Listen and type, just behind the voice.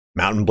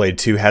Mountain Blade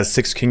 2 has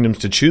 6 kingdoms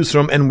to choose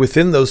from, and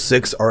within those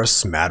 6 are a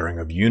smattering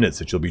of units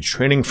that you'll be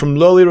training from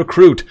lowly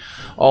recruit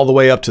all the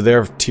way up to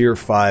their tier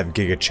 5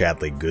 Giga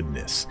Chadley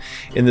goodness.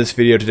 In this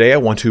video today, I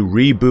want to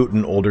reboot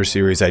an older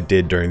series I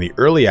did during the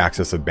early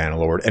access of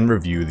Bannerlord and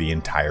review the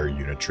entire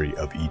unit tree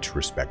of each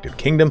respective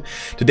kingdom.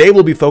 Today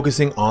we'll be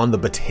focusing on the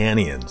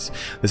Battanians.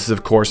 This is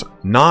of course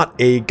not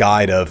a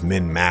guide of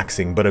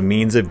min-maxing, but a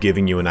means of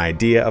giving you an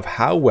idea of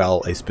how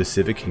well a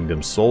specific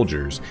kingdom's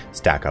soldiers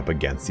stack up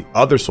against the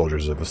other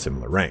soldiers of a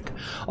similar rank.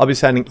 I'll be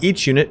assigning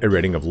each unit a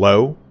rating of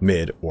low,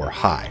 mid, or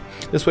high.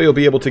 This way you'll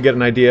be able to get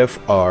an idea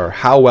of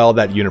how well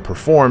that unit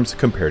performs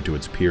compared to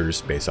its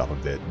peers based off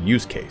of the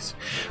use case.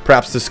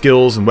 Perhaps the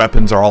skills and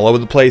weapons are all over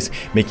the place,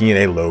 making it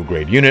a low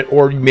grade unit,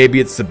 or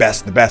maybe it's the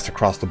best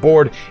across the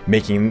board,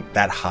 making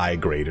that high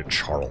grade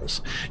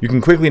Charles. You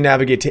can quickly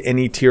navigate to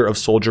any tier of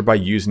soldier by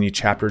using the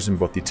chapters in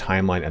both the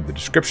timeline and the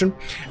description.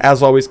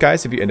 As always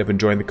guys, if you end up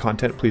enjoying the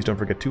content, please don't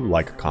forget to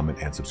like, comment,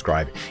 and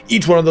subscribe.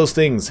 Each one of those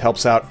things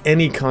helps out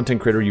any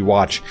content creator you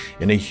watch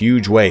in a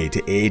huge way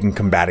to aid in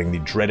combating the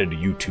dreaded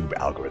YouTube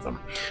algorithm.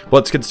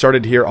 Let's get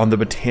started here on the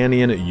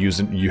Battania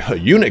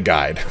Unit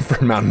Guide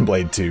for Mountain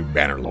Blade 2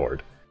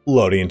 Bannerlord.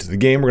 Loading into the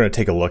game, we're going to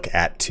take a look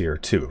at tier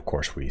 2. Of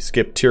course, we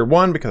skip tier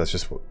 1 because that's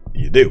just what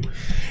you do.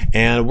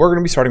 And we're going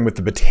to be starting with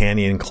the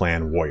Battanian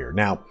Clan Warrior.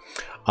 Now,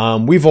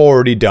 we've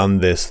already done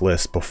this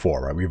list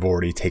before, right? We've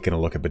already taken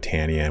a look at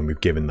Battania and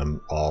we've given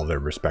them all their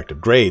respective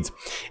grades.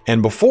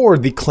 And before,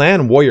 the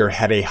Clan Warrior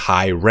had a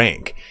high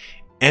rank.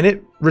 And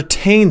it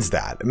retains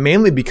that,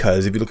 mainly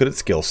because if you look at its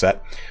skill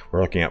set,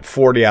 we're looking at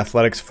 40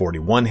 athletics, 40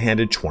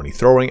 one-handed, 20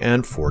 throwing,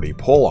 and 40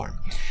 polearm.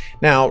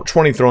 Now,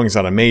 20 throwing is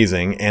not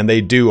amazing, and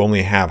they do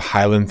only have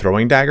Highland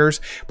throwing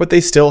daggers, but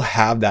they still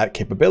have that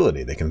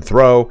capability. They can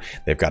throw,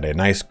 they've got a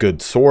nice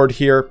good sword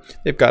here,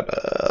 they've got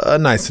a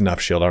nice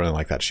enough shield, I don't really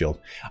like that shield,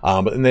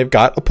 but then they've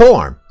got a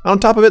polearm. On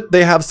top of it,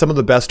 they have some of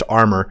the best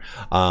armor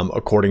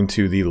according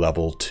to the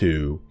level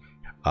 2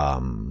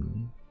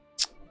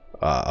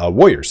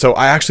 warrior. So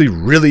I actually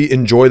really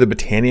enjoy the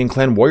Battanian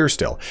Clan Warrior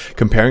still.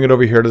 Comparing it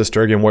over here to the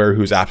Sturgian Warrior,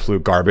 who's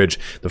absolute garbage,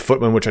 the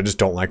Footman, which I just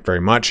don't like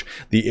very much,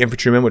 the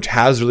Infantryman, which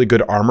has really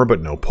good armor but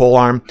no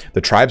polearm,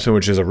 the Tribesman,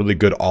 which is a really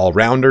good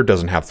all-rounder,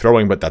 doesn't have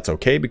throwing, but that's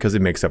okay because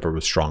it makes up for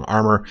with strong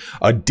armor,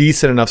 a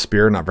decent enough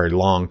spear, not very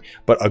long,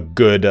 but a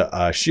good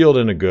shield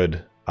and a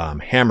good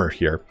hammer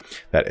here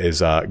that is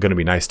going to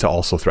be nice to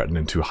also threaten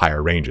into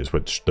higher ranges,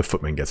 which the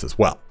Footman gets as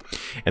well.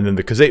 And then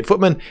the Khazate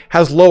Footman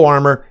has low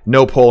armor,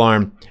 no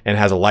polearm, and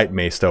has a light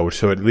mace though,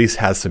 so at least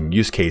has some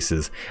use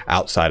cases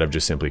outside of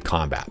just simply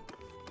combat.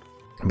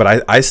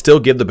 But I still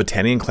give the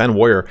Battanian Clan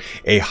Warrior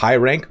a high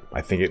rank. I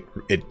think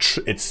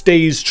it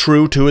stays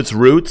true to its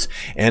roots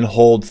and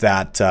holds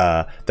that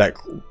that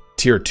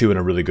tier 2 in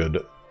a really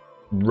good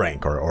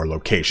rank or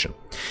location.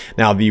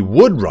 Now the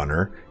Wood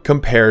Runner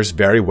compares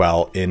very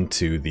well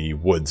into the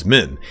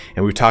Woodsman,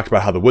 and we've talked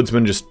about how the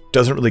Woodsman just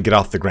doesn't really get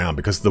off the ground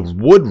because the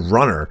Wood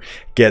Runner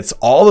gets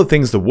all the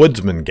things the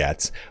Woodsman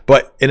gets,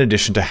 but in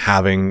addition to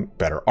having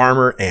better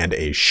armor and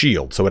a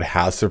shield, so it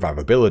has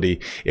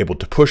survivability, able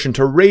to push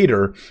into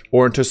Raider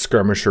or into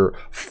Skirmisher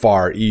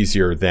far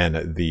easier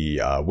than the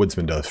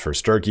Woodsman does for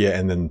Sturgia,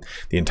 and then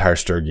the entire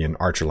Sturgian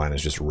archer line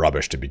is just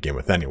rubbish to begin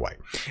with anyway.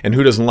 And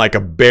who doesn't like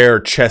a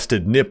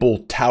bare-chested,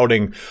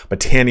 nipple-touting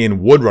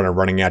Battanian Wood Runner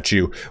running at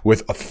you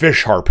with a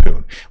fish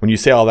harpoon? When you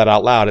say all that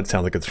out loud, it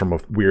sounds like it's from a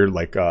weird,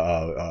 like,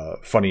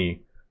 funny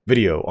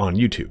video on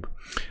YouTube.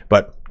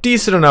 But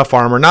decent enough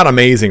armor, not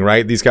amazing,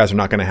 right? These guys are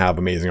not going to have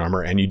amazing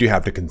armor, and you do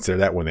have to consider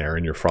that when they're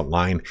in your front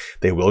line.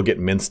 They will get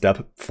minced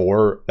up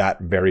for that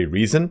very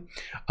reason.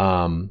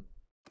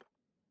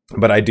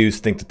 But I do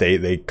think that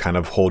they kind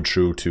of hold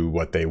true to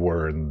what they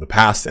were in the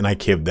past, and I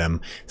give them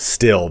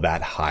still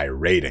that high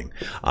rating.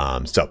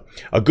 So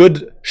a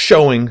good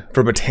showing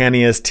for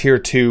Battania's tier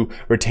 2,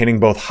 retaining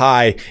both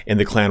high in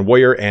the Clan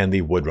Warrior and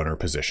the Woodrunner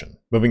position.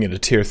 Moving into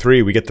tier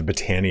 3, we get the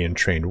Battanian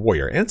Trained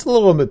Warrior, and it's a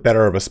little bit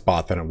better of a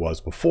spot than it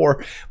was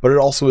before, but it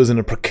also is in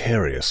a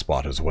precarious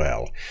spot as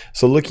well.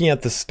 So looking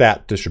at the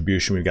stat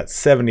distribution, we've got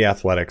 70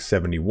 athletics,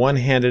 70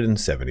 one-handed, and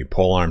 70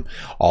 polearm,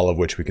 all of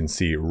which we can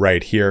see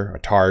right here. A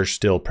Targe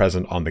still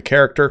present on the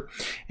character,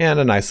 and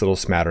a nice little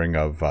smattering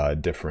of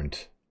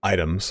different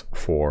items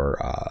for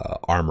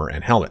armor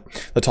and helmet.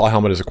 The tall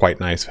helmet is a quite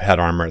nice head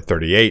armor at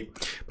 38,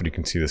 but you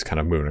can see this kind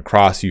of moving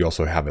across. You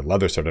also have a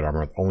leather-studded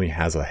armor that only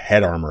has a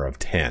head armor of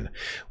 10,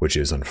 which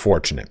is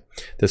unfortunate.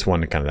 This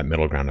one kind of that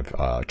middle ground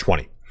of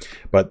 20.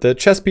 But the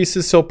chest piece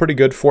is still pretty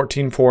good,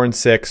 14, 4, and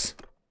 6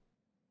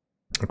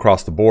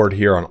 across the board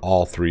here on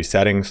all 3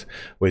 settings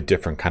with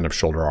different kind of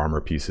shoulder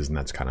armor pieces, and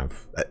that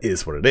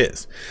is what it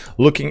is.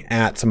 Looking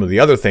at some of the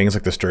other things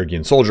like the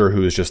Sturgian Soldier,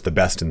 who is just the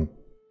best in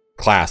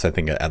class, I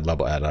think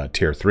at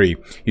tier 3,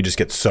 you just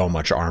get so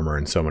much armor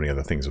and so many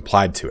other things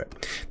applied to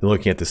it. Then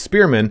looking at the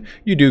Spearman,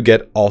 you do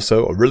get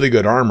also a really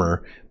good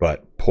armor,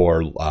 but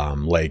poor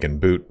leg and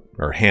boot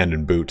or hand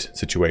and boot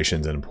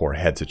situations and poor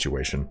head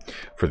situation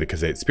for the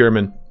Khazate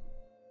Spearman.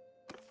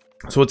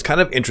 So it's kind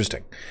of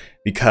interesting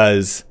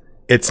because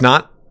it's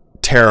not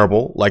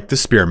terrible like the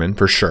Spearman,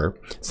 for sure.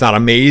 It's not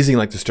amazing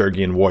like the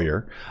Sturgian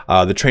Warrior.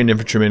 The Trained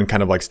Infantryman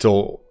kind of like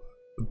still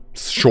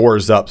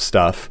shores up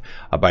stuff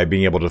by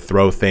being able to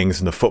throw things,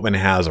 and the Footman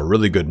has a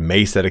really good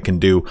mace that it can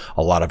do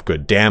a lot of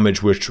good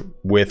damage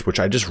which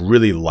I just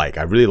really like.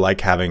 I really like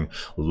having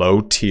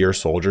low tier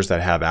soldiers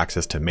that have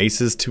access to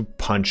maces to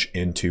punch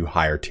into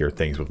higher tier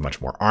things with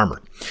much more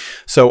armor.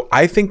 So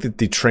I think that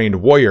the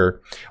Trained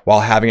Warrior,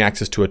 while having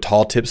access to a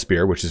tall tip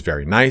spear, which is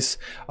very nice,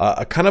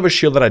 a kind of a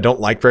shield that I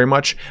don't like very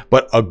much,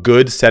 but a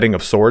good setting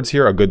of swords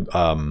here, a good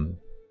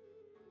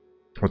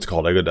what's it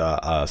called, a good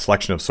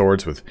selection of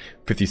swords with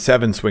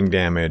 57 swing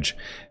damage,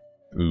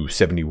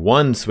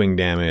 71 swing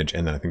damage,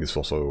 and then I think this is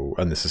also,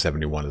 and this is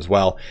 71 as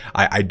well.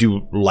 I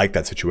do like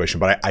that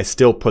situation, but I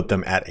still put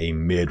them at a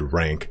mid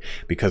rank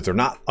because they're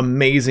not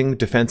amazing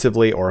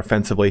defensively or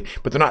offensively,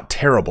 but they're not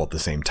terrible at the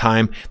same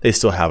time. They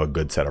still have a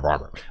good set of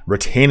armor,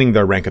 retaining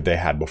their rank that they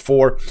had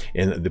before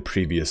in the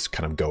previous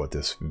kind of go at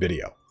this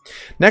video.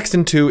 Next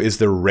in two is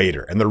the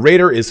Raider, and the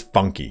Raider is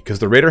funky because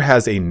the Raider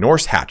has a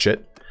Norse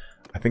hatchet,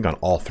 I think on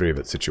all three of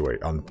its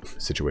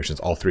situations,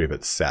 all three of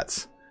its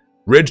sets.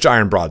 Ridged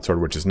Iron Broadsword,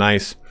 which is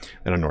nice,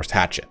 and a Norse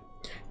Hatchet.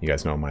 You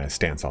guys know my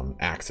stance on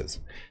axes.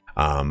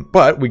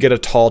 But we get a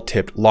tall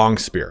tipped long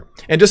spear.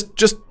 And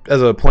just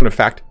as a point of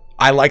fact,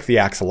 I like the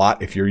axe a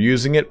lot if you're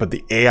using it, but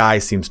the AI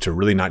seems to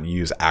really not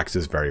use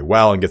axes very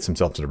well and gets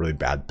themselves into really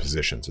bad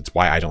positions. It's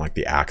why I don't like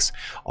the axe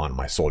on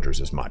my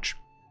soldiers as much.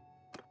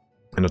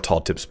 And a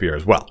tall tip spear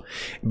as well.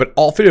 But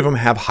all three of them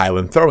have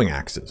Highland throwing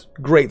axes.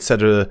 Great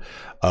set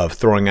of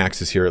throwing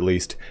axes here at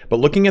least. But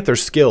looking at their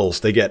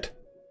skills, they get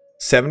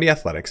 70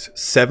 athletics,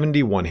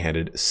 70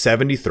 one-handed,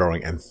 70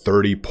 throwing, and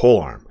 30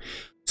 polearm.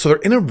 So they're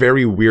in a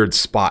very weird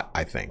spot,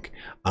 I think.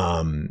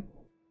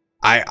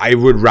 I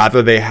would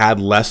rather they had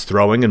less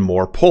throwing and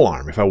more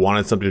polearm. If I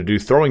wanted something to do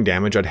throwing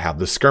damage, I'd have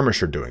the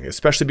Skirmisher doing it,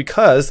 especially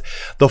because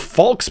the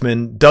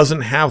Falksman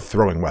doesn't have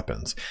throwing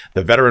weapons.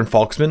 The Veteran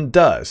Falksman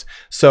does.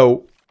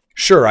 So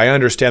sure, I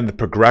understand the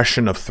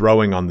progression of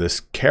throwing on this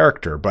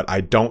character, but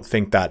I don't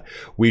think that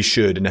we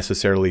should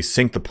necessarily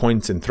sink the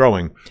points in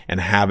throwing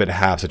and have it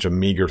have such a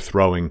meager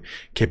throwing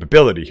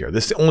capability here.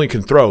 This only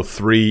can throw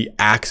 3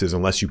 axes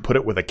unless you put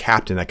it with a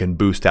captain that can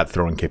boost that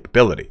throwing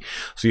capability.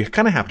 So you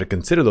kind of have to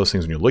consider those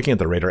things when you're looking at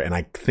the Raider, and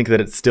I think that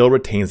it still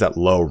retains that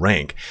low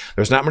rank.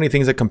 There's not many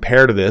things that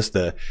compare to this.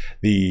 The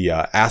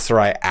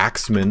Aserai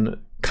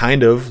Axeman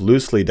kind of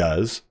loosely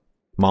does.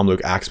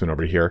 Mamluk Axeman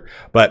over here,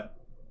 but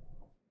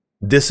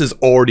this is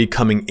already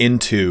coming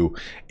into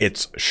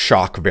its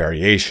shock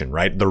variation,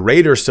 right? The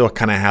Raider still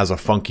kind of has a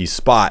funky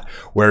spot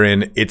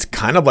wherein it's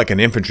kind of like an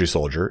infantry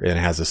soldier and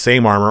it has the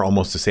same armor,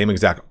 almost the same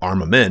exact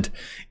armament.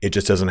 It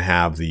just doesn't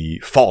have the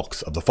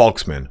Falks of the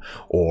Falksman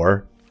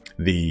or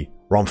the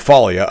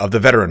Romphalia of the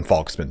Veteran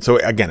Falksman. So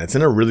again, it's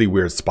in a really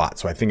weird spot.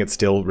 So I think it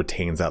still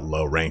retains that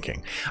low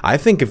ranking. I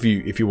think if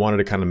you wanted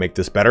to kind of make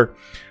this better,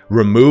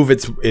 remove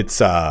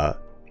its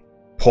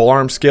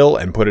polearm skill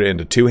and put it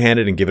into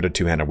two-handed and give it a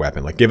two-handed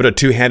weapon. Like give it a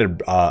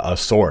two-handed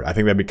sword. I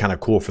think that'd be kind of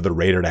cool for the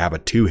Raider to have a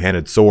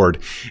two-handed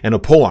sword and a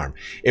polearm.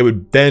 It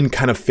would then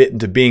kind of fit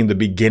into being the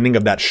beginning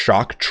of that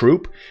shock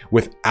troop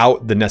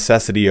without the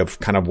necessity of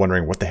kind of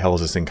wondering what the hell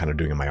is this thing kind of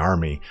doing in my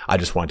army. I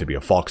just want it to be a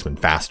Falksman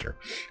faster.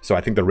 So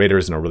I think the Raider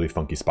is in a really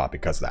funky spot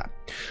because of that.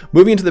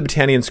 Moving into the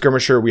Battanian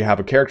Skirmisher, we have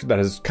a character that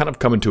has kind of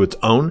come into its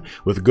own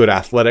with good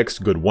athletics,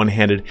 good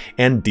one-handed,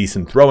 and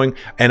decent throwing,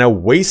 and a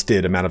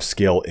wasted amount of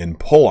skill in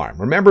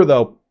polearm. Remember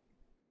though,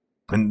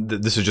 and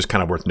this is just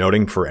kind of worth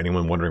noting for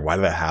anyone wondering why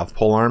do they have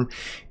polearm,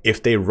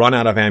 if they run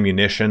out of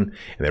ammunition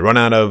and they run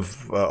out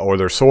of, or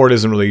their sword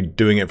isn't really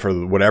doing it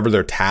for whatever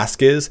their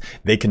task is,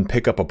 they can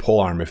pick up a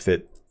polearm if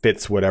it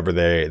fits whatever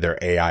their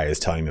AI is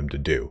telling them to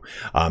do.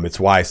 It's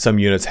why some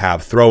units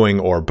have throwing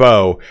or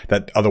bow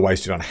that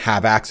otherwise do not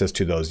have access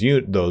to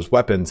those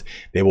weapons.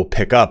 They will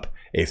pick up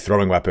a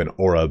throwing weapon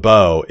or a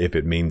bow if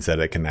it means that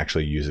it can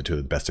actually use it to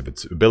the best of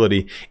its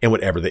ability in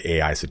whatever the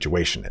AI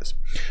situation is.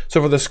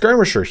 So for the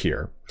Skirmisher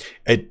here,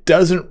 it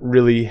doesn't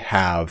really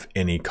have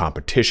any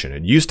competition.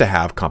 It used to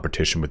have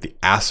competition with the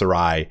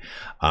Aserai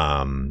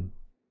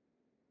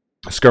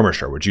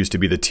Skirmisher, which used to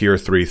be the tier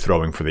 3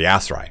 throwing for the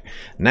Aserai.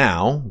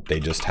 Now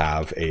they just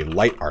have a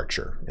light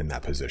archer in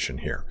that position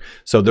here.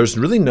 So there's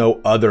really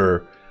no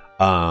other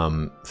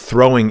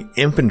throwing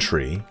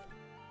infantry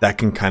that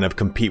can kind of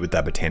compete with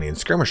that Battanian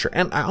Skirmisher.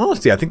 And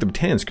honestly, I think the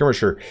Battanian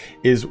Skirmisher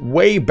is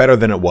way better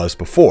than it was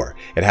before.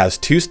 It has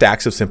 2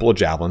 stacks of simple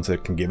javelins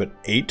that can give it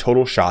 8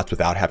 total shots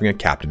without having a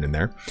captain in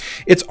there.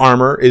 Its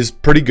armor is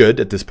pretty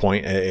good at this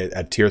point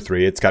at tier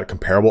 3. It's got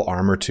comparable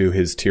armor to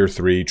his tier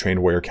 3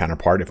 trained warrior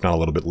counterpart, if not a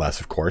little bit less,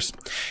 of course.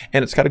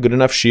 And it's got a good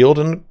enough shield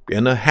and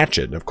a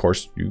hatchet. Of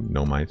course, you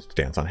know my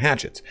stance on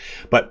hatchets.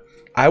 But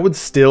I would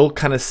still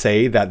kind of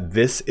say that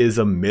this is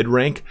a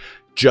mid-rank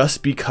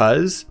just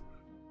because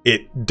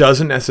it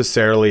doesn't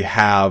necessarily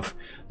have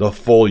the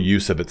full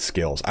use of its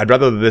skills. I'd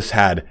rather this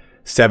had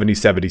 70,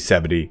 70,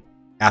 70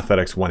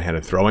 athletics,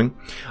 one-handed throwing.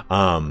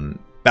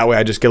 That way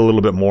I just get a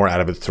little bit more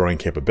out of its throwing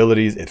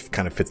capabilities. It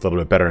kind of fits a little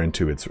bit better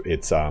into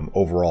its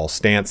overall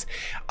stance.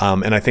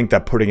 And I think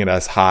that putting it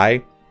as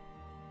high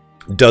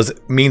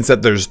means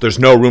that there's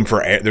no room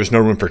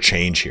for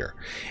change here,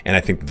 and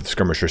I think that the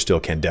skirmisher still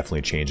can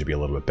definitely change and be a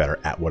little bit better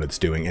at what it's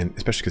doing, and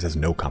especially because it has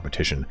no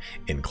competition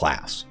in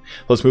class.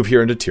 Let's move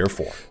here into tier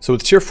 4. So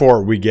with tier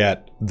 4 we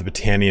get the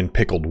Battanian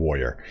Pickled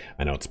Warrior.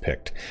 I know it's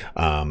picked,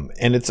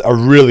 and it's a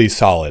really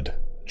solid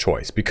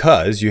choice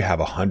because you have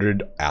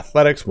 100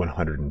 athletics,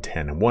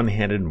 110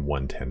 one-handed, and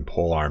 110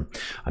 polearm.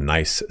 A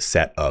nice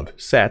set of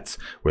sets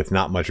with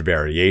not much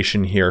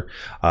variation here.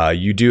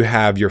 You do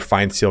have your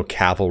Fine Steel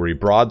Cavalry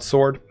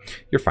Broadsword,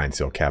 your Fine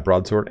Steel Cav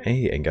Broadsword,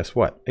 and guess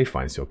what? A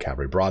Fine Steel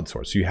Cavalry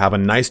Broadsword. So you have a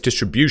nice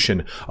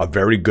distribution of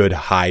very good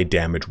high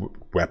damage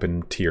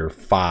weapon tier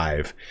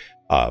 5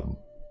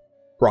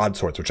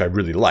 broadswords, which I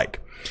really like.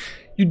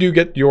 You do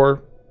get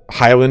your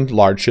Highland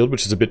Large Shield,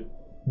 which is a bit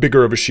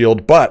bigger of a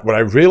shield, but what I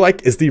really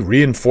like is the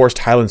reinforced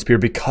Highland Spear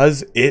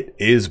because it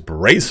is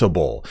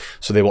braceable.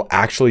 So they will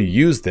actually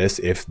use this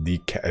if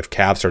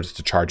Cav starts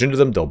to charge into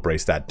them, they'll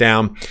brace that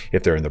down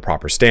if they're in the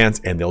proper stance,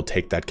 and they'll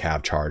take that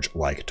Cav charge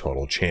like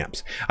total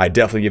champs. I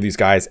definitely give these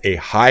guys a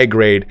high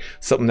grade,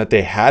 something that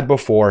they had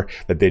before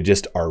that they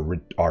just are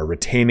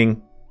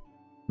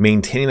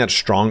maintaining that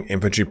strong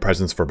infantry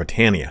presence for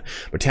Battania.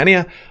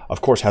 Battania, of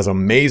course, has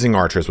amazing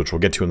archers, which we'll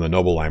get to in the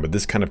noble line, but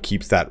this kind of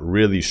keeps that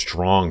really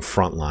strong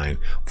front line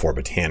for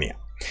Battania.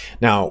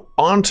 Now,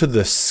 on to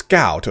the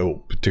scout.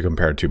 Oh, to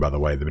compare it to, by the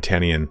way, the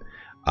Battanian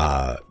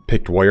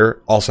Picked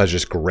Warrior also has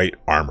just great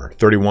armor.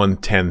 31,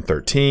 10,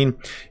 13. You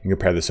can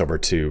compare this over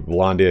to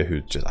Volandia,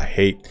 who just I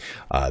hate.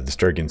 The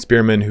Sturgian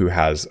Spearman, who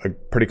has a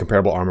pretty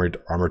comparable armor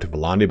to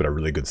Volandia, but a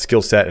really good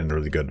skill set and a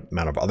really good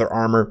amount of other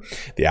armor.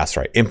 The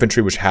Asterite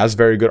Infantry, which has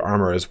very good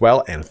armor as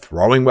well, and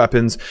throwing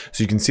weapons.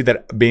 So you can see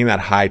that being that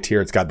high tier,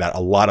 it's got that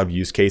a lot of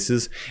use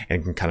cases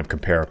and can kind of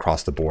compare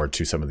across the board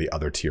to some of the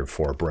other tier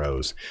 4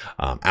 bros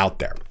out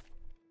there.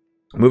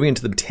 Moving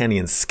into the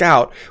Battanian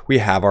Scout, we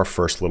have our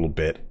first little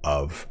bit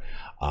of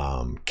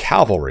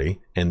cavalry,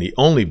 and the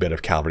only bit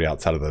of cavalry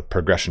outside of the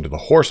progression to the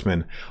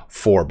horsemen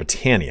for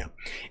Battania.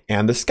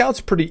 And the Scout's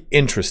pretty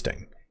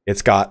interesting.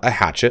 It's got a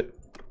hatchet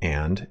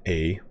and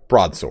a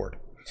broadsword.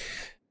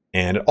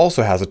 And it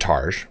also has a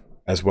targe,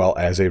 as well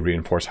as a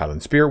reinforced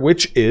Highland Spear,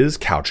 which is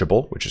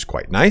couchable, which is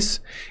quite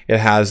nice. It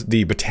has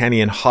the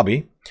Battanian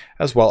Hobby,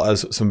 as well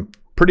as some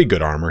pretty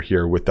good armor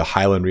here with the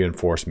Highland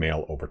Reinforced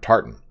Mail over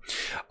Tartan.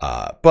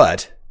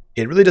 But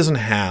it really doesn't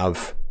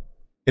have,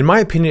 in my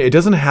opinion, it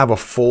doesn't have a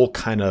full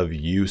kind of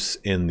use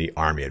in the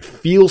army. It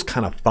feels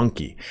kind of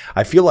funky.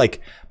 I feel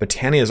like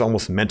Battania is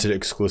almost meant to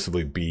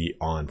exclusively be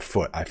on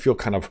foot. I feel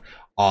kind of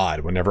odd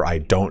whenever I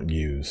don't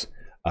use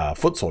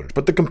foot soldiers.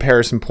 But the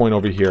comparison point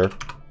over here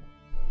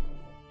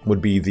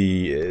would be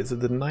the, is it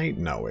the knight?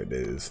 No, it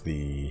is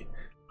the,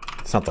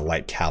 it's not the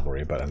light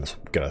cavalry, but let's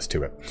get us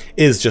to it,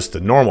 is just the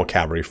normal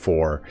cavalry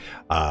for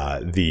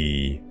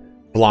the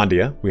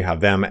Volandia. We have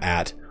them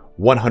at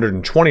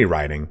 120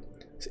 riding,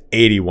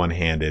 80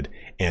 one-handed,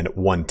 and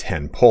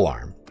 110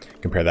 polearm.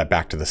 Compare that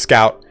back to the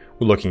Scout,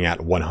 we're looking at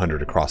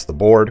 100 across the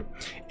board,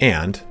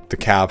 and the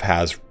Cav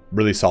has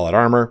really solid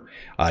armor,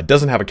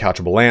 doesn't have a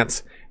couchable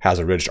lance, has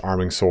a ridged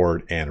arming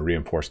sword and a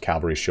reinforced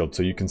cavalry shield.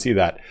 So you can see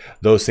that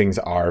those things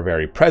are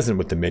very present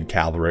with the mid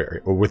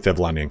cavalry, or with the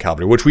Volandian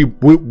cavalry,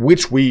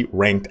 which we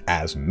ranked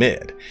as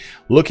mid.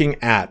 Looking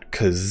at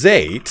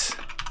Khazate,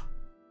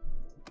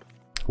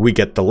 we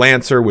get the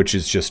Lancer, which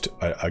is just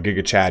a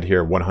Giga Chad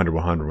here, 100,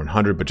 100,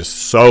 100, but just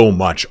so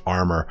much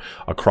armor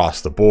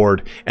across the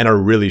board and a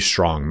really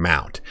strong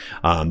mount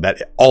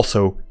that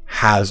also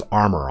has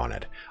armor on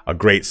it. A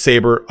great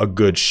saber, a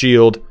good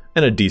shield,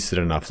 and a decent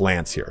enough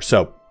lance here.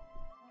 So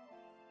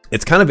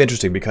it's kind of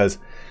interesting because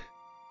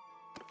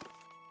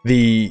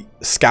the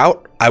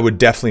Scout I would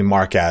definitely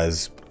mark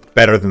as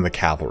better than the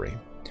cavalry.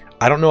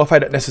 I don't know if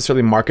I'd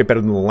necessarily mark it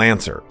better than the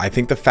Lancer. I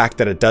think the fact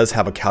that it does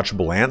have a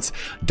couchable lance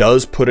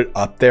does put it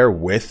up there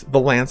with the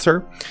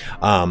Lancer.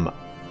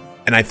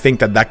 And I think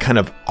that that kind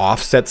of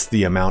offsets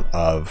the amount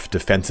of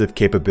defensive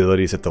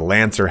capabilities that the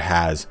Lancer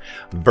has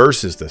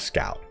versus the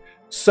Scout.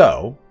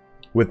 So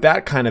with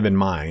that kind of in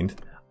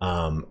mind,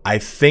 I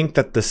think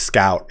that the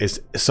Scout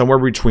is somewhere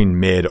between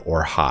mid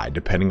or high,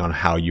 depending on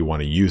how you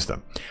want to use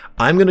them.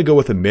 I'm going to go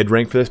with a mid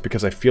rank for this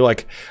because I feel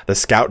like the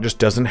Scout just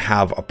doesn't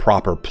have a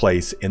proper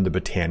place in the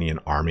Battanian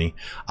army.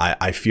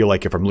 I feel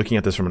like if I'm looking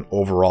at this from an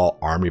overall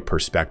army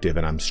perspective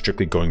and I'm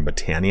strictly going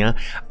Battania,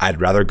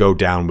 I'd rather go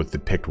down with the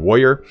Picked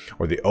Warrior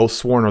or the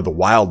Oathsworn or the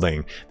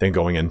Wildling than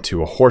going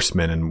into a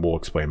Horseman, and we'll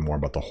explain more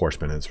about the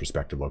Horseman in its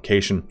respective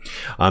location,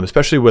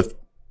 especially with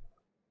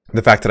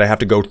the fact that I have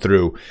to go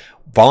through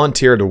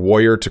volunteer to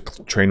warrior to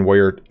train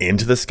warrior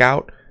into the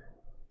Scout.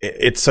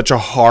 It's such a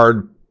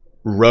hard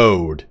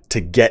road to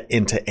get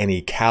into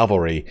any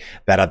cavalry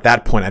that at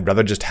that point I'd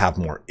rather just have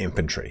more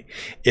infantry.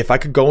 If I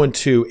could go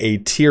into a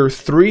tier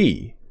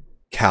 3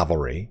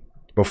 cavalry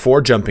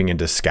before jumping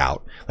into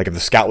Scout, like if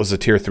the Scout was a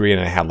tier 3 and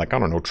I had, like, I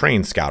don't know,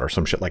 trained Scout or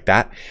some shit like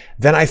that,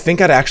 then I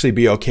think I'd actually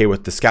be okay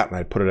with the Scout and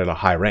I'd put it at a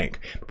high rank.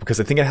 Because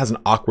I think it has an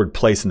awkward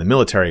place in the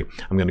military,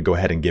 I'm going to go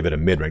ahead and give it a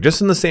mid rank.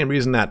 Just in the same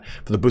reason that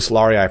for the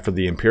Bucellarii, for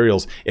the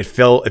Imperials, it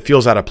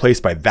feels out of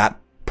place by that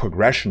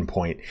progression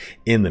point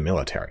in the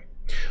military.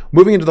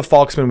 Moving into the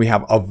Falksman, we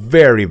have a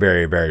very,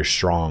 very, very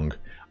strong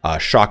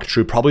shock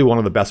troop, probably one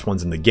of the best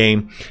ones in the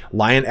game.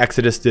 Lion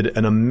Exodus did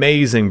an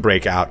amazing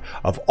breakout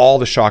of all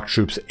the shock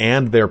troops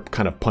and their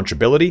kind of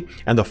punchability,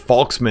 and the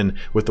Falksman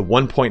with the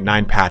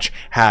 1.9 patch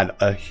had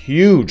a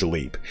huge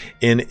leap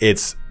in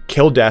its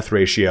kill death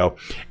ratio,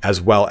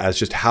 as well as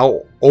just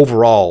how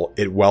overall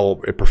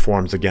it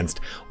performs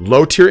against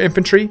low tier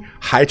infantry,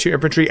 high tier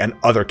infantry, and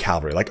other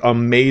cavalry. Like,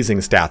 amazing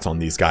stats on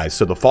these guys.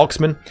 So the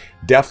Falksman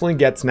definitely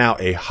gets now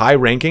a high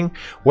ranking.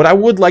 What I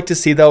would like to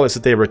see though is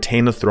that they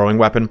retain a throwing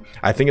weapon.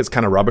 I think it's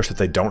kind of rubbish that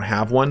they don't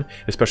have one,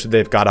 especially if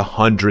they've got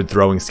 100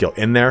 throwing skill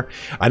in there.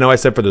 I know I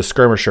said for the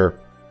skirmisher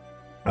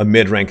a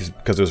mid-rank is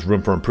because there's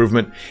room for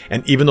improvement,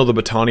 and even though the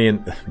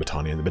Battanian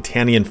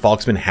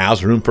Falksman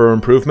has room for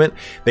improvement,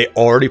 they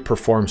already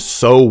perform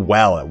so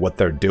well at what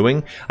they're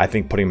doing. I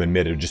think putting them in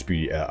mid would just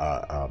be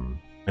an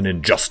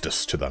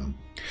injustice to them.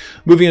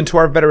 Moving into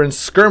our veteran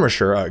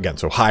skirmisher, again,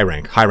 so high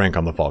rank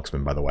on the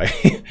Falksman, by the way.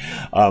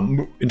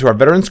 Into our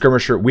veteran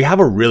skirmisher, we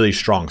have a really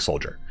strong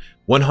soldier.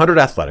 100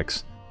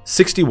 athletics,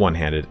 60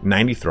 one-handed,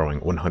 90 throwing,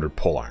 100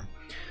 polearm.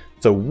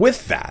 So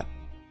with that,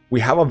 we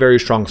have a very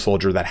strong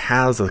soldier that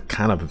has a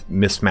kind of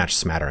mismatched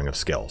smattering of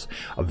skills.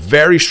 A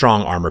very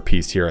strong armor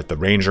piece here at the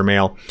Ranger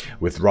Mail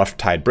with rough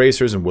tied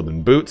bracers and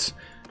wooden boots.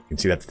 You can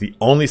see that's the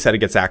only set it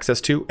gets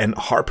access to, and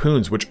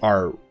harpoons, which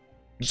are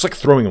just like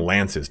throwing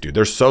lances, dude.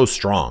 They're so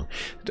strong.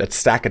 That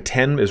stack of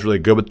 10 is really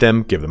good with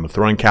them. Give them a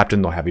throwing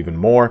captain, they'll have even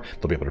more.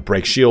 They'll be able to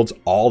break shields,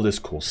 all this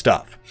cool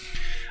stuff.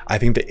 I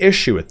think the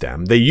issue with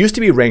them, they used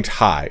to be ranked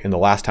high in the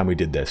last time we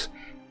did this.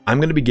 I'm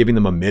going to be giving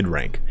them a mid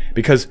rank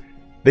because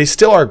they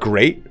still are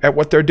great at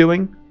what they're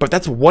doing, but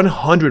that's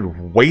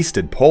 100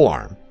 wasted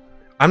polearm.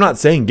 I'm not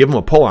saying give them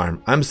a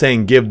polearm. I'm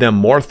saying give them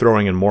more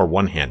throwing and more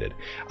one-handed.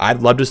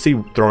 I'd love to see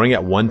throwing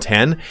at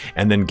 110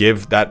 and then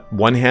give that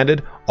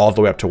one-handed all the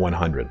way up to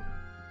 100.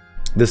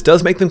 This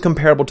does make them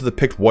comparable to the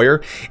picked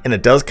warrior, and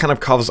it does kind of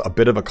cause a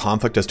bit of a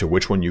conflict as to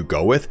which one you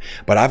go with,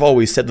 but I've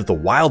always said that the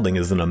wildling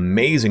is an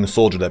amazing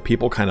soldier that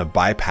people kind of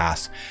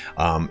bypass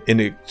in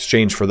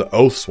exchange for the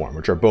Oathsworn,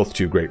 which are both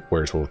two great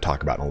warriors we'll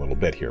talk about in a little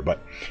bit here.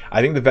 But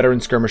I think the veteran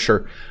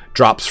skirmisher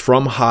drops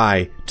from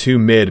high to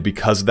mid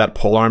because of that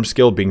polearm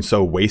skill being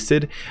so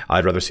wasted.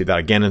 I'd rather see that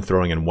again in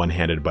throwing in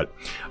one-handed, but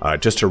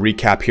just to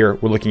recap here,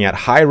 we're looking at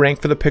high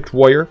rank for the picked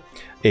warrior,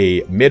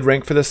 a mid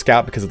rank for the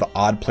scout because of the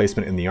odd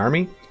placement in the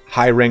army,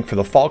 high rank for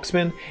the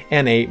Falksman,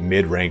 and a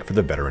mid rank for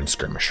the veteran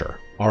skirmisher.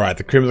 All right,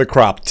 the cream of the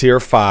crop,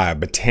 tier 5,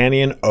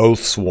 Battanian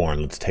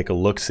Oathsworn. Let's take a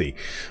look-see.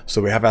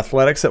 So we have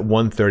athletics at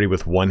 130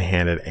 with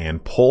one-handed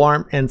and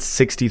polearm, and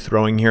 60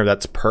 throwing here.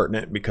 That's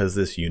pertinent because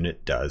this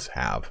unit does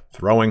have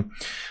throwing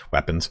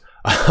weapons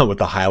with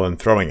the Highland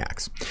throwing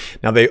axe.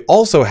 Now they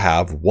also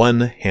have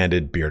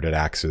one-handed bearded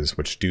axes,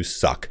 which do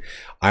suck.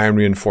 Iron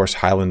reinforced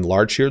Highland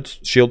large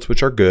shields,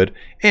 which are good,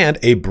 and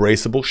a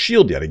braceable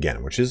shield yet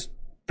again, which is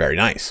very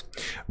nice.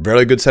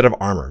 Very good set of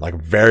armor, like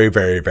very,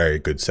 very, very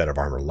good set of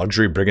armor.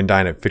 Luxury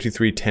Brigandine at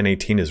 53, 10,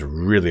 18 is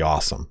really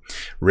awesome.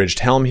 Ridged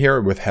helm here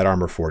with head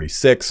armor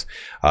 46,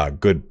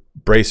 good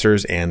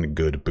bracers and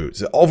good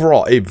boots.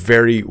 Overall, a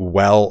very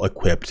well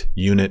equipped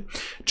unit,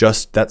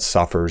 just that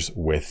suffers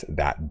with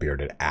that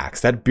bearded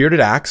axe. That bearded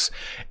axe,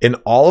 in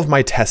all of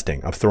my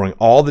testing of throwing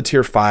all the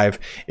tier 5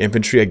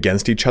 infantry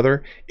against each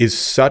other, is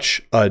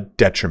such a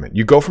detriment.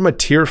 You go from a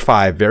tier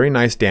 5 very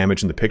nice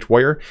damage in the picked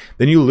warrior,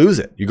 then you lose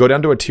it. You go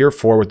down to a tier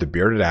 4 with the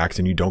bearded axe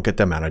and you don't get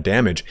the amount of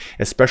damage,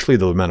 especially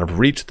the amount of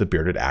reach the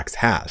bearded axe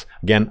has.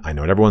 Again, I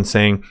know what everyone's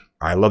saying.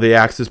 I love the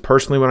axes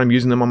personally when I'm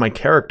using them on my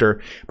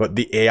character, but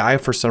the AI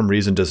for some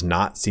reason does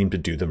not seem to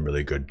do them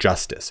really good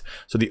justice.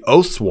 So the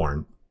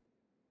Oathsworn,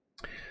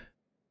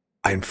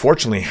 I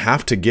unfortunately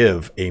have to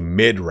give a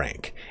mid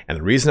rank. And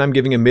the reason I'm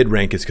giving a mid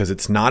rank is because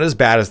it's not as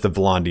bad as the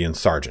Valandian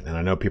Sergeant. And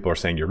I know people are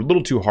saying you're a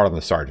little too hard on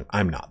the Sergeant.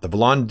 I'm not. The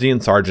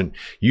Valandian Sergeant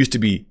used to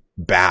be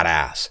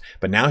badass,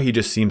 but now he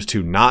just seems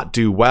to not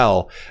do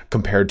well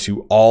compared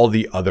to all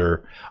the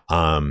other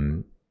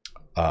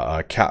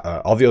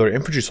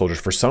infantry soldiers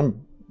for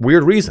some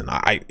weird reason.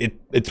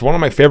 It's one of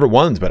my favorite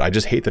ones, but I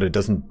just hate that it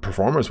doesn't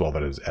perform as well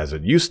as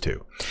it used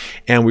to.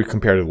 And we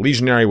compared to the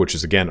Legionary, which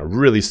is again a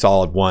really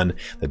solid one.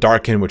 The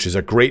Darkin, which is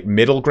a great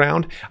middle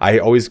ground.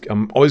 I'm always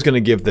going to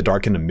give the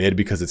Darkin a mid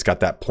because it's got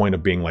that point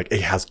of being like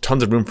it has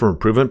tons of room for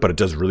improvement, but it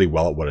does really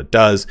well at what it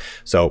does.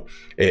 So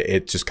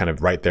it's just kind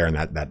of right there in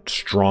that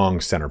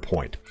strong center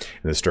point.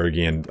 And the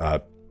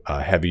Sturgian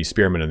heavy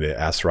spearmen and the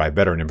Aserai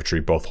veteran infantry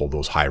both hold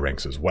those high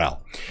ranks as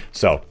well.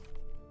 So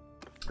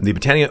the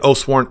Battanian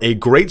Oathsworn, a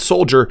great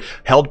soldier,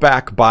 held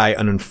back by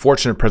an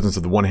unfortunate presence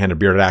of the one-handed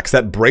bearded axe.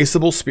 That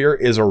braceable spear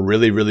is a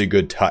really, really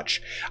good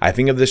touch. I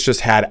think if this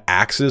just had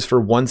axes for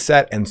one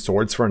set and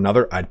swords for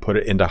another, I'd put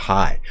it into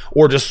high.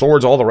 Or just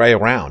swords all the way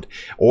around.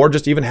 Or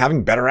just even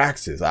having better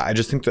axes. I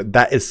just think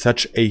that is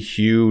such a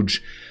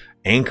huge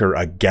anchor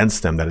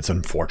against them that it's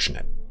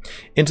unfortunate.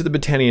 Into the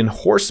Battanian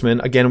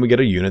Horsemen, again, we get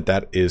a unit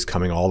that is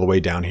coming all the way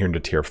down here into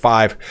tier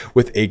 5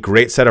 with a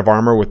great set of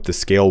armor with the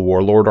scale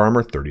Warlord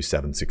armor,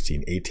 37,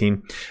 16,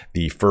 18,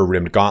 the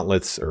fur-rimmed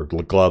gauntlets or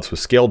gloves with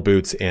scaled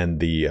boots, and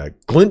the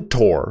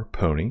Glintor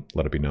pony,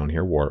 let it be known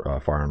here,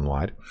 far and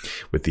wide,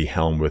 with the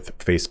helm with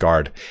face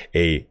guard,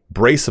 a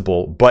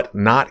braceable but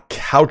not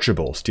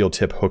couchable steel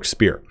tip hook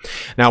spear.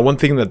 Now, one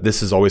thing that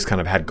this has always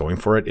kind of had going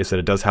for it is that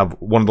it does have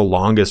one of the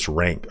longest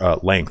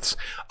lengths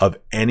of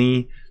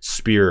any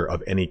spear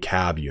of any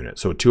cav unit.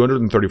 So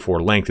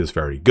 234 length is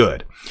very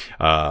good.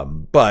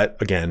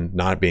 But again,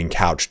 not being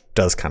couched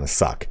does kind of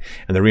suck.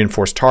 And the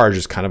reinforced targe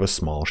is kind of a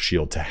small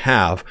shield to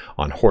have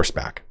on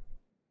horseback.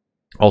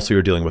 Also,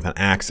 you're dealing with an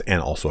axe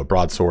and also a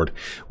broadsword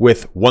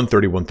with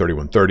 130, 130,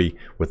 130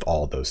 with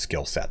all those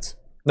skill sets.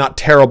 Not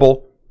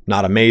terrible,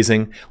 not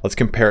amazing. Let's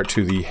compare it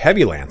to the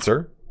Heavy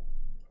Lancer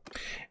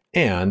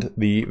and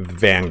the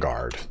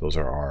Vanguard. Those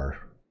are our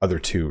other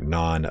two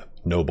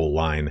non-noble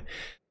line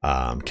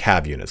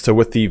cav units. So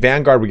with the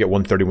Vanguard, we get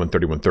 130,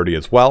 130, 130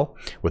 as well.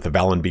 With the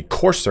Valen B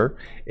Corsair,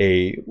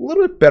 a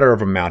little bit better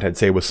of a mount, I'd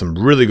say, with some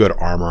really good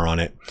armor on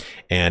it,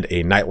 and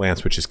a Night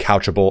Lance, which is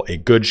couchable, a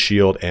good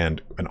shield,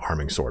 and an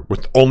arming sword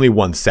with only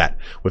one set,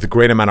 with a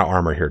great amount of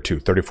armor here too,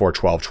 34,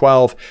 12,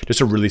 12,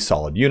 just a really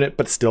solid unit,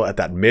 but still at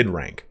that mid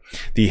rank.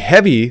 The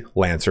Heavy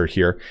Lancer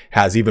here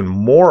has even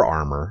more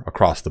armor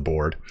across the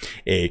board,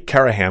 a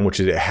Karahan, which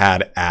it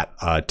had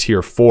at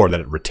tier 4 that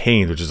it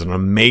retains, which is an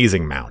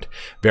amazing mount.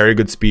 Very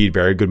good speed,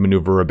 very good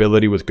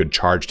maneuverability with good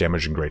charge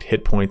damage and great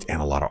hit points,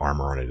 and a lot of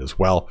armor on it as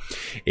well.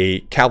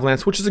 A Cav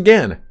Lance, which is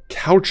again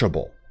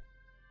couchable.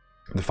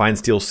 The Fine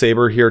Steel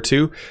Saber here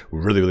too,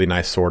 really, really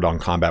nice sword on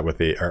combat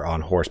with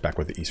on horseback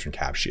with the Eastern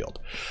Cav shield.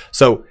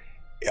 So,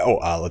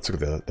 let's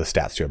look at the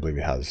stats too. I believe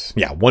it has,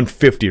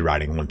 150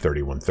 riding,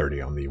 130,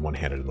 130 on the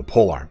one-handed and the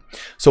polearm.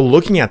 So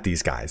looking at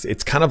these guys,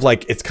 it's kind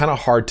of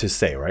hard to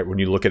say, right? When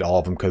you look at all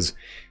of them, because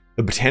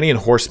the Battanian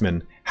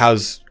Horseman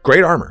has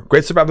great armor,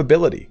 great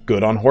survivability,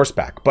 good on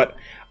horseback, but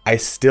I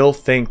still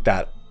think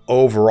that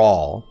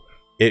overall,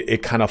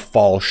 it kind of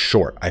falls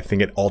short. I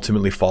think it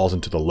ultimately falls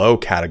into the low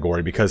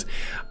category because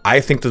I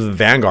think that the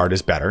Vanguard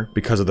is better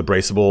because of the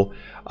braceable,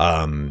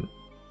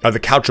 the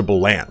couchable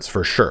lance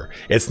for sure.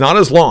 It's not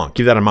as long,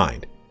 keep that in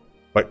mind.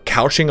 But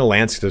couching a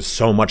lance does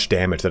so much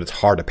damage that it's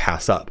hard to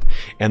pass up.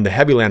 And the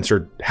Heavy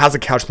Lancer has a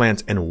couch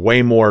lance and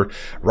way more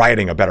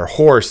riding, a better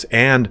horse,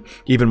 and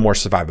even more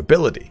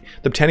survivability.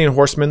 The Battanian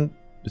Horseman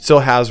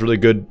still has really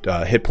good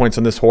hit points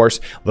on this horse,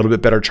 a little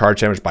bit better charge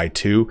damage by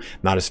 2,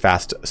 not as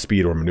fast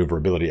speed or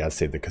maneuverability as,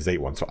 say, the Khazate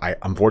one. So I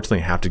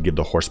unfortunately have to give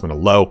the Horseman a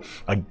low.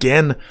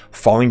 Again,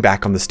 falling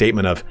back on the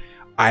statement of,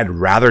 I'd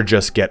rather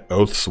just get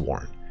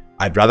Oathsworn.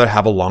 I'd rather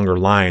have a longer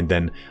line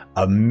than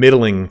a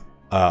middling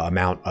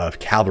amount of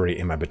cavalry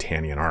in my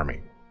Battanian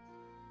army.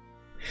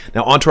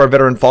 Now onto our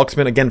veteran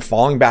Falksman, again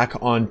falling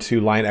back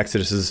onto Lion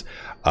Exodus's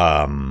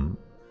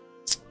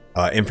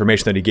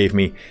information that he gave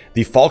me.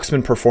 The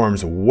Falksman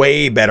performs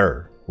way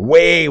better,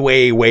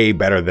 way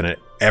better than it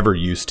ever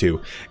used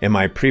to. In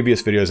my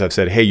previous videos, I've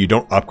said, hey, you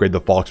don't upgrade the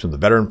Falksman to the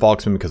veteran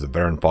Falksman because the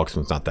veteran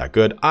Falksman's not that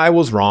good. I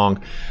was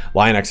wrong.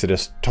 Lion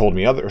Exodus showed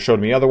me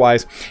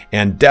otherwise,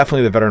 and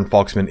definitely the veteran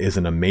Falksman is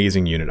an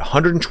amazing unit.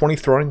 120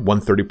 throwing,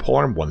 130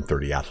 polearm,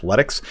 130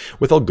 athletics,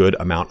 with a good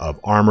amount of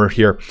armor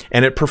here,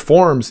 and it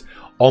performs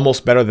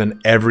almost better than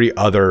every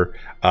other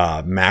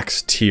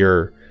max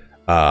tier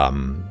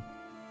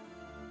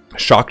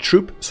shock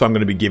troop, so I'm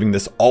going to be giving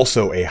this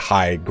also a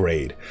high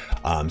grade.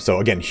 So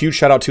again, huge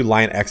shout out to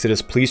Lion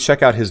Exodus. Please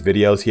check out his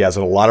videos. He has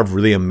a lot of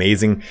really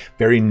amazing,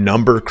 very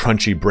number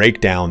crunchy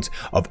breakdowns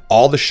of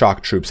all the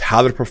shock troops,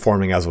 how they're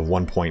performing as of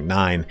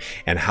 1.9,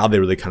 and how they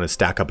really kind of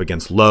stack up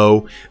against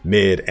low,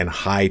 mid, and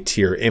high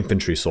tier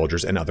infantry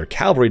soldiers and other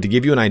cavalry to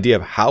give you an idea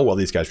of how well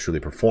these guys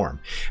truly perform.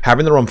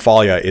 Having the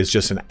Romphalia is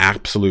just an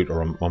absolute,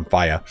 or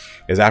Romphalia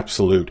is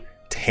absolute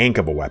tank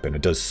of a weapon.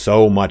 It does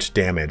so much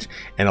damage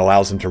and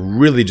allows them to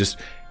really just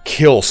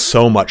kill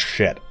so much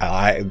shit.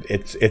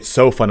 It's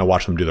so fun to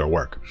watch them do their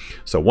work.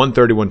 So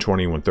 130,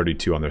 120,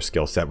 132 on their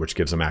skill set, which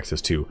gives them access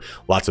to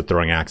lots of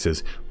throwing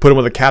axes. Put them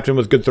with a captain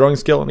with good throwing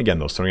skill, and again,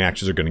 those throwing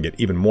axes are going to get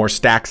even more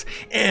stacks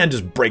and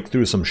just break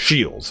through some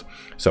shields.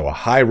 So a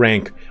high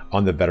rank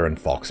on the veteran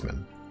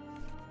Falksman.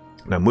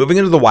 Now moving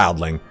into the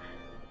Wildling,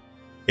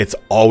 it's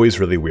always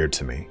really weird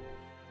to me.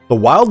 The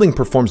Wildling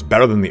performs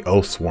better than the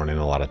Oathsworn in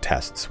a lot of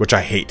tests, which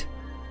I hate.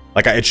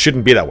 Like, it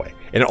shouldn't be that way.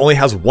 And it only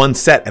has one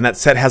set, and that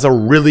set has a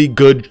really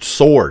good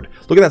sword.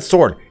 Look at that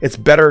sword. It's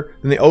better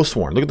than the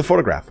Oathsworn. Look at the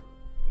photograph.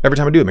 Every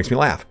time I do, it makes me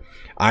laugh.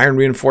 Iron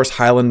reinforced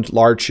Highland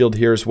large shield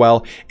here as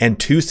well, and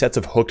 2 sets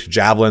of hooked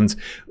javelins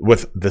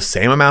with the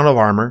same amount of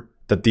armor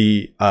that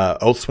the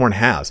Oathsworn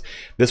has.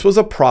 This was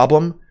a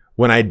problem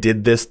when I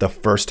did this the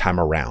first time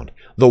around.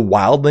 The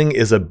Wildling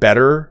is a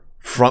better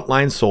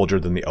frontline soldier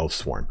than the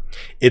Oathsworn.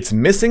 It's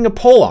missing a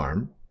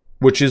polearm,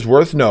 which is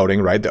worth noting,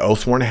 right? The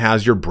Oathsworn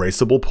has your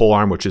braceable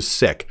polearm, which is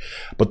sick,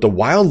 but the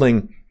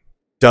Wildling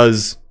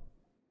does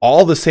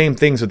all the same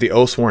things that the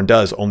Oathsworn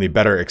does, only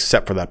better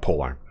except for that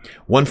polearm.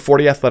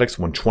 140 athletics,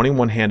 120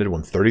 one-handed,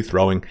 130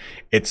 throwing.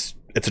 It's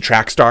it's a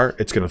track star.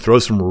 It's going to throw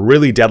some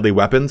really deadly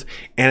weapons,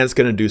 and it's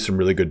going to do some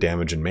really good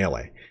damage in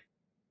melee.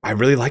 I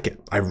really like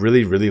it. I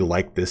really, really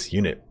like this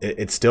unit.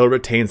 It still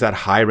retains that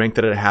high rank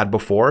that it had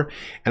before,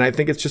 and I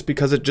think it's just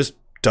because it just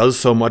does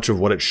so much of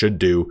what it should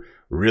do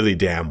really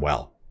damn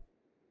well.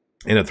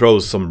 And it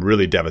throws some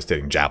really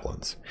devastating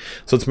javelins.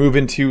 So let's move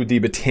into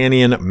the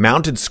Battanian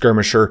Mounted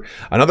Skirmisher,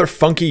 another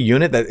funky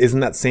unit that is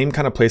in that same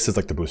kind of place as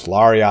like the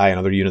Buslarii and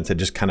other units that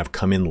just kind of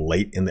come in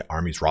late in the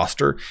army's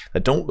roster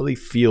that don't really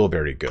feel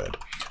very good.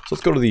 So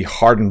let's go to the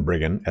Hardened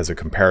Brigand as a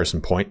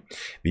comparison point.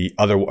 The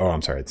other, oh,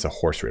 I'm sorry, it's a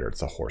Horse Raider.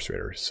 It's a Horse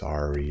Raider.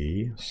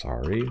 Sorry,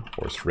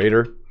 Horse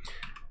Raider.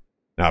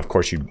 Now, of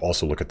course, you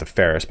also look at the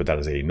Ferris, but that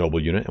is a noble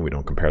unit, and we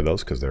don't compare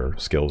those because their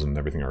skills and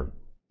everything are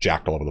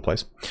jacked all over the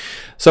place.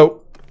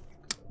 So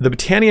the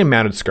Battanian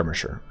Mounted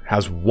Skirmisher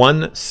has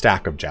 1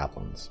 stack of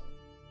javelins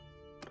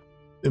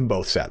in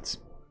both sets.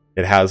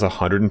 It has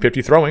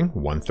 150 throwing,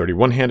 130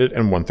 one-handed,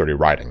 and 130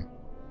 riding.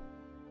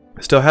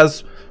 It still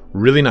has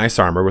really nice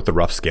armor with the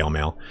rough scale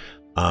mail,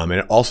 and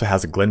it also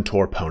has a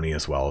Glentor pony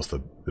as well as the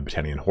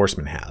Battanian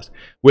Horseman has,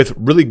 with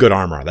really good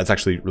armor. That's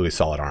actually really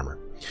solid armor.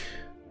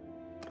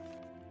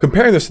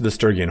 Comparing this to the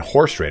Sturgian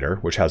Horse Raider,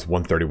 which has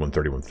 130,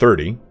 130,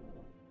 130,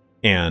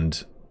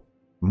 and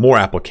more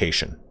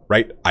application.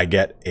 Right? I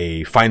get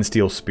a fine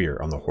steel spear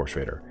on the Horse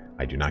Raider.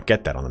 I do not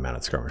get that on the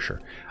Mounted Skirmisher.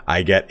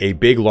 I get a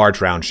big, large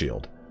round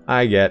shield.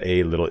 I get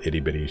a little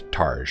itty-bitty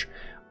targe.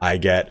 I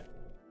get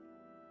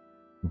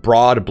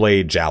broad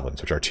blade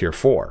javelins, which are tier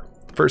 4,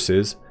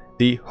 versus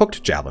the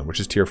hooked javelin, which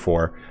is tier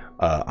 4.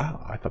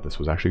 I thought this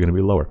was actually going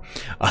to be lower.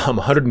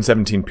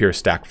 117 pierce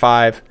stack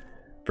 5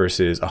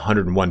 versus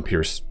 101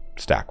 pierce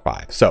stack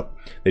 5. So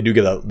they do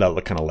get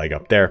that kind of leg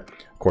up there.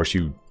 Of course,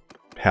 you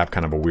have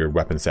kind of a weird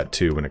weapon set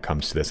too when it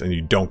comes to this, and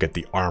you don't get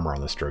the armor on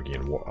the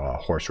Sturgian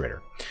Horse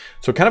Raider.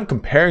 So kind of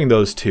comparing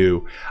those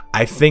two,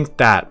 I think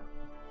that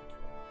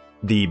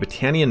the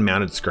Battanian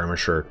Mounted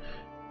Skirmisher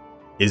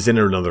is in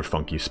another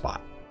funky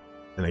spot.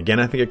 And again,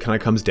 I think it kind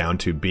of comes down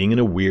to being in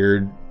a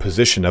weird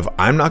position of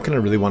I'm not going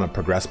to really want to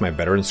progress my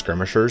veteran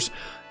skirmishers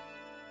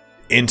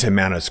into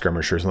Mounted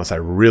Skirmishers unless I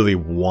really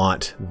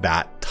want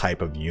that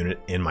type of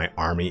unit in my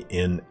army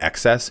in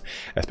excess,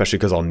 especially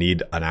because I'll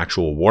need an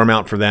actual war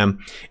mount for them.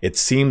 It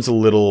seems a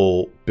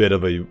little bit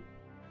of a,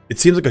 it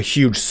seems like a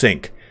huge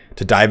sink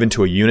to dive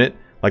into a unit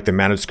like the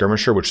Mounted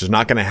Skirmisher, which is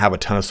not going to have a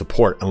ton of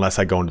support unless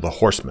I go into the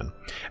Horsemen.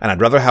 And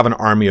I'd rather have an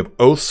army of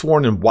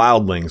Oathsworn and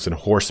Wildlings than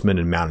Horsemen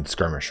and Mounted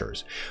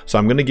Skirmishers. So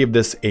I'm going to give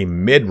this a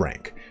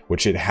mid-rank,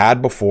 which it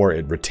had before,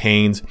 it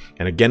retains,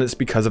 and again, it's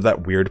because of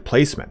that weird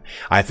placement.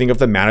 I think if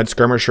the Mounted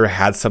Skirmisher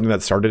had something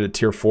that started at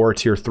tier 4 or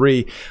tier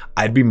 3,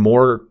 I'd be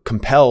more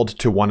compelled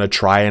to want to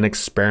try and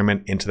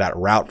experiment into that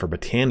route for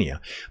Battania.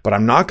 But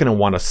I'm not going to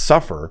want to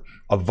suffer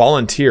a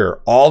volunteer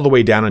all the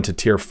way down into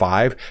tier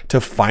 5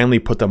 to finally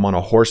put them on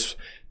a horse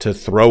to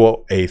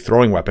throw a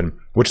throwing weapon,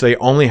 which they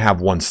only have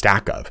 1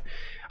 stack of.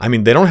 I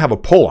mean, they don't have a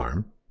pole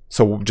arm,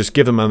 so just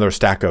give them another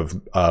stack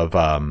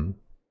of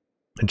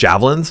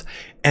javelins,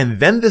 and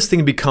then this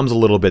thing becomes a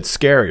little bit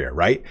scarier,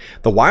 right?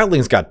 The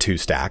Wildling's got 2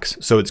 stacks,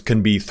 so it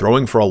can be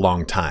throwing for a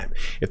long time.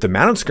 If the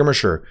Mounted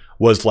Skirmisher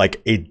was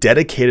like a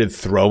dedicated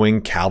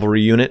throwing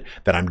cavalry unit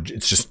that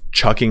it's just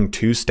chucking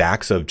 2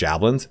 stacks of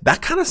javelins,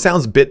 that kind of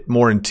sounds a bit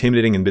more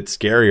intimidating and a bit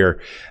scarier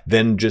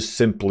than just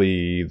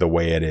simply the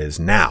way it is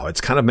now.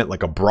 It's kind of meant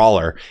like a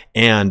brawler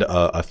and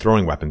a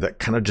throwing weapon that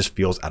kind of just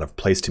feels out of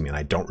place to me, and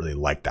I don't really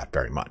like that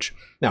very much.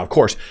 Now, of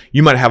course,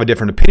 you might have a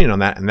different opinion on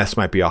that, and this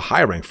might be a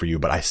high rank for you,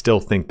 but I still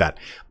think that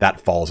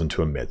that falls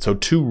into a mid. So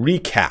to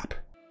recap,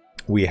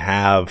 we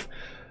have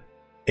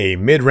a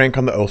mid rank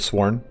on the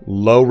Oathsworn,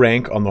 low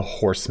rank on the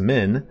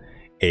Horsemen,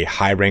 a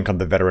high rank on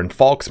the Veteran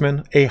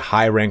Falksman, a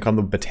high rank on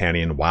the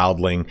Battanian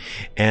Wildling,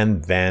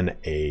 and then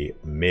a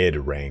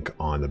mid rank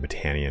on the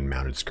Battanian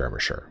Mounted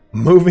Skirmisher.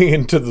 Moving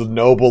into the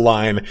Noble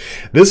line,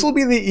 this will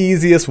be the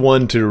easiest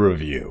one to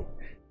review.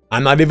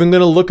 I'm not even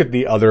going to look at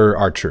the other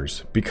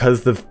archers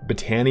because the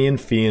Battanian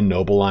Fian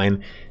Noble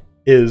line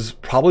is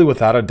probably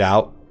without a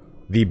doubt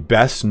the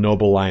best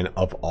noble line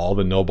of all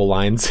the noble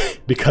lines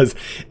because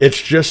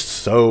it's just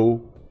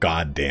so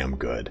goddamn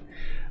good.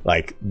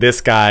 Like this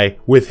guy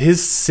with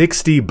his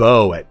 60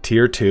 bow at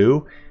tier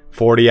 2,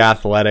 40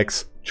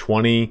 athletics,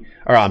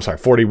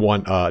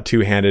 41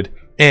 two-handed,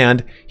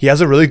 and he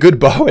has a really good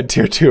bow at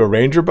tier 2, a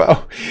ranger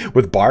bow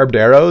with barbed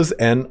arrows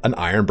and an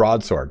iron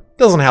broadsword.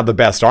 Doesn't have the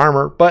best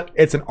armor, but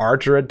it's an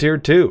archer at tier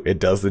 2. It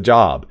does the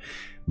job.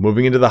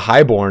 Moving into the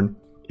Highborn,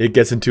 it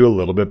gets into a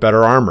little bit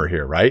better armor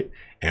here, right?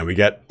 And we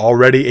get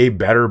already a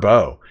better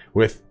bow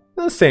with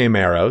the same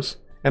arrows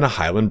and a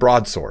Highland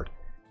broadsword.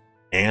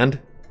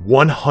 And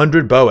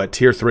 100 bow at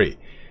tier 3.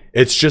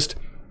 It's just,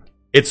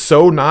 it's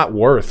so not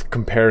worth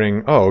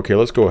comparing. Oh, okay,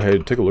 let's go ahead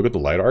and take a look at the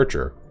light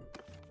archer.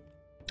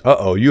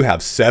 Uh-oh, you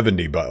have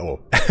 70 bow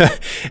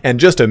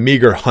and just a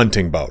meager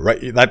hunting bow,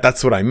 right?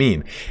 That's what I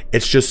mean.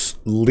 It's just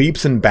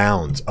leaps and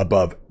bounds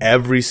above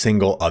every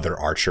single other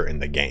archer in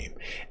the game.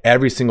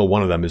 Every single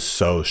one of them is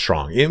so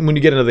strong. And when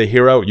you get into the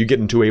hero, you get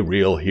into a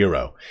real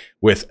hero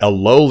with a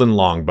lowland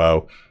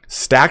longbow,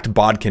 Stacked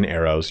bodkin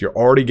arrows, you're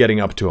already getting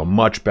up to a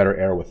much better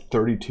arrow with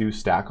 32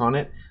 stack on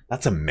it.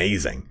 That's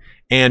amazing.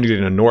 And you're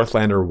getting a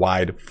Northlander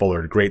wide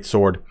fuller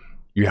greatsword.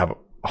 You have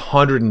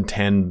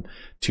 110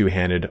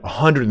 two-handed,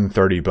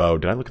 130 bow.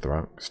 Did I look at the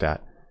wrong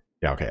stat?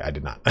 Yeah, okay, I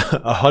did not.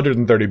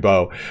 130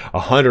 bow,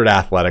 100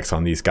 athletics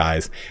on these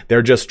guys.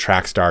 They're just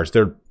track stars.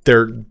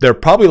 They're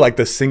probably like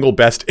the single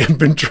best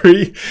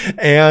infantry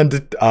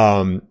and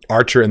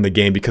archer in the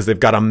game because they've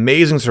got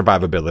amazing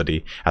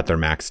survivability at their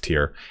max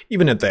tier,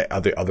 even at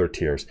the other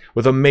tiers,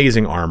 with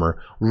amazing armor,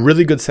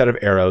 really good set of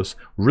arrows,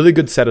 really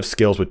good set of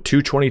skills with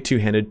 220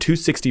 two-handed,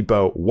 260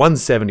 bow,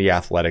 170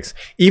 athletics,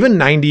 even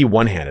 90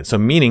 one-handed. So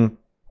meaning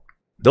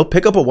they'll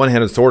pick up a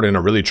one-handed sword in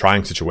a really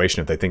trying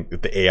situation if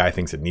the AI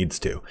thinks it needs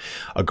to.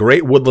 A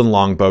great woodland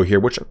longbow here,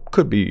 which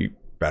could be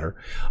better,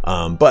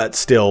 but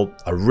still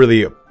a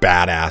really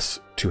badass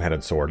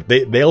two-handed sword.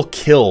 They'll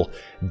kill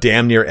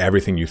damn near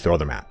everything you throw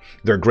them at.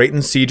 They're great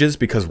in sieges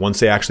because once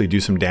they actually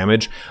do some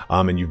damage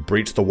and you've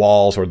breached the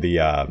walls or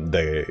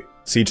the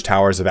siege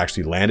towers have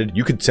actually landed,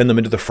 you could send them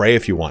into the fray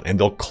if you want, and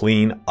they'll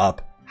clean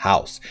up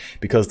house,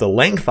 because the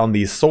length on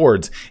these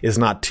swords is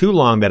not too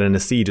long that in a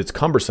siege it's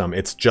cumbersome.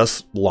 It's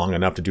just long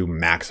enough to do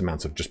max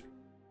amounts of just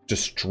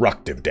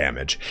destructive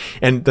damage.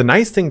 And the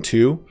nice thing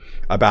too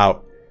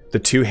about the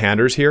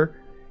two-handers here,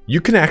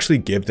 you can actually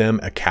give them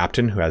a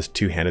captain who has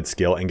two-handed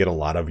skill and get a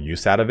lot of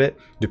use out of it,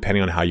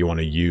 depending on how you want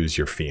to use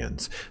your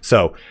fiends.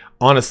 So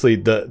honestly,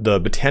 the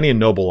Battania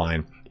Noble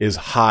line is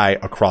high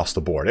across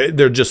the board.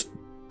 They're just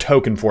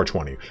token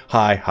 420,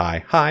 high,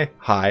 high, high,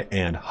 high,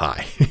 and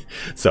high.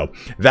 So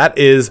that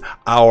is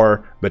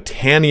our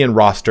Battanian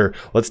roster.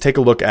 Let's take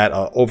a look at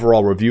an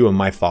overall review and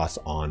my thoughts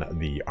on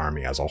the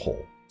army as a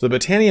whole. So the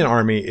Battanian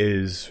army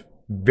is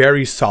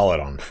very solid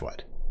on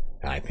foot.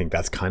 And I think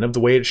that's kind of the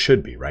way it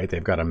should be, right?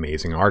 They've got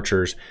amazing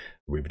archers.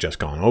 We've just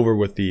gone over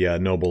with the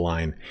Noble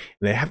line.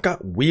 And they have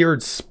got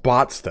weird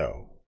spots,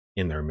 though,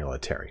 in their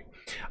military.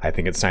 I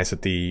think it's nice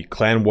that the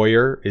Clan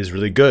Warrior is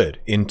really good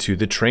into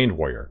the Trained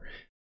Warrior.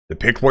 The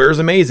Picked Warrior is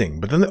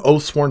amazing, but then the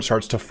Oathsworn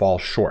starts to fall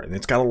short. And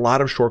it's got a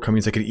lot of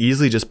shortcomings that could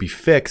easily just be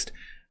fixed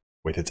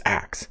with its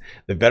axe.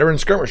 The Veteran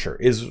Skirmisher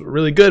is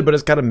really good, but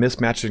it's got a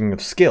mismatching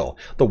of skill.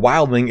 The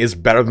Wildling is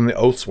better than the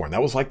Oathsworn.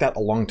 That was like that a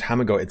long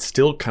time ago. It's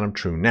still kind of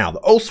true now. The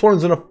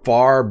Oathsworn's in a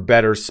far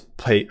better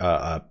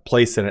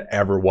place than it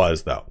ever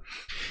was, though.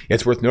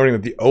 It's worth noting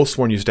that the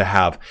Oathsworn used to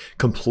have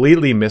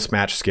completely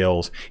mismatched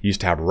skills,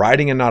 used to have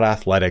riding and not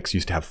athletics,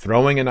 used to have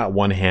throwing and not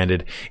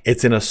one-handed.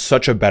 It's in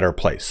such a better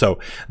place. So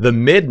the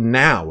mid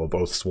now of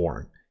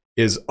Oathsworn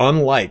is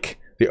unlike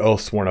the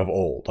Oathsworn of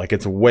old. Like,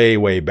 it's way,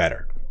 way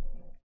better.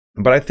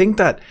 But I think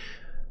that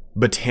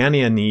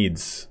Battania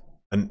needs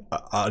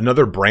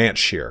another branch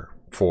here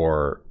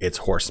for its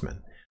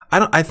horsemen.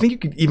 I think you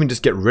could even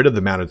just get rid of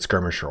the Mounted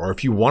Skirmisher, or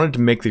if you wanted to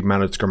make the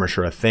Mounted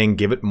Skirmisher a thing,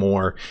 give it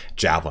more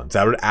javelins.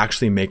 That would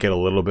actually make it a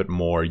little bit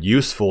more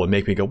useful and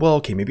make me go, well,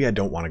 okay, maybe I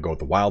don't want to go with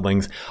the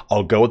Wildlings.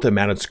 I'll go with the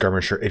Mounted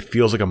Skirmisher. It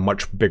feels like a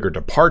much bigger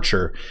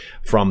departure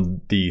from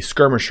the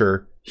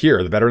Skirmisher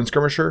here, the Veteran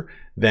Skirmisher,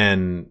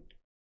 than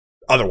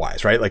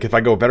otherwise, right? Like if I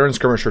go Veteran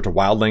Skirmisher to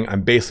Wildling,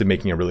 I'm basically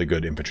making a really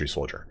good infantry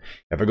soldier.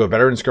 If I go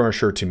Veteran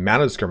Skirmisher to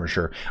Mounted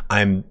Skirmisher,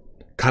 I'm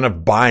kind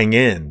of buying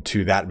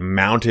into that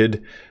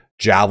mounted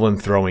javelin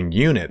throwing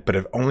unit, but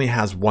if it only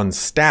has one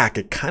stack,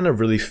 it kind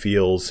of really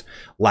feels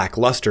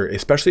lackluster,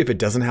 especially if it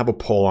doesn't have a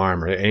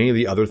polearm or any of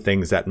the other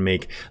things that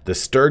make the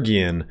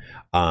Sturgian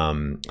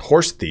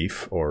horse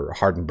thief or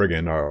hardened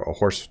brigand or a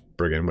horse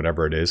brigand,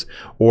 whatever it is,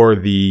 or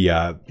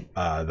the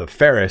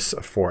Ferris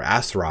for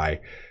Aserai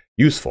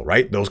useful,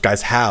 right? Those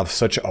guys have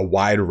such a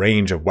wide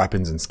range of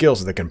weapons and skills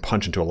that they can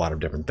punch into a lot of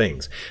different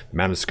things. The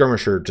Mounted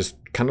Skirmisher just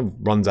kind of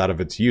runs out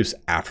of its use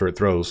after it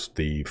throws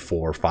the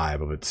 4 or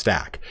 5 of its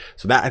stack.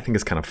 So that I think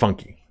is kind of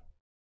funky.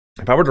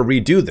 If I were to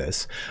redo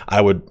this, I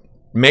would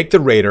make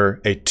the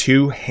Raider a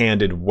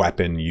two-handed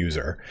weapon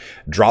user,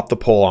 drop the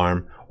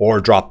polearm, or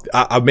drop,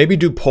 I'll maybe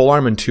do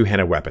polearm and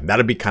two-handed weapon.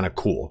 That'd be kind of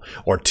cool.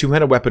 Or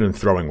two-handed weapon and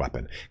throwing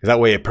weapon. Because that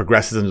way it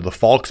progresses into the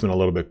Falksman a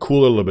little bit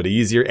cooler, a little bit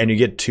easier, and you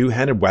get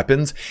two-handed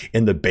weapons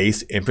in the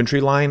base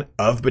infantry line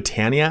of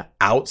Battania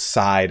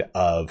outside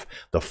of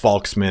the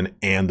Falksman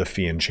and the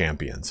Fiend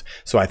Champions.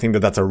 So I think that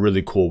that's a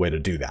really cool way to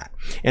do that.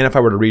 And if I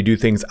were to redo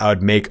things, I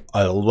would make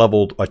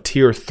a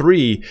tier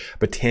 3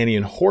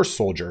 Battanian horse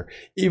soldier,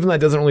 even though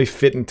that doesn't really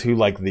fit into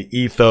like the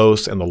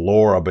ethos and the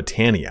lore of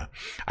Battania.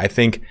 I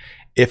think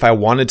if I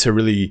wanted to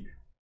really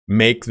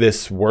make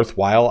this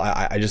worthwhile,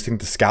 I just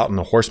think the scout and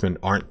the horseman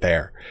aren't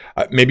there.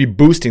 Maybe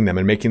boosting them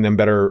and making them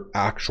better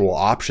actual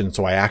options,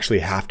 so I actually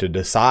have to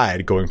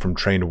decide going from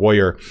trained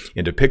warrior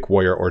into pick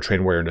warrior or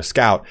trained warrior into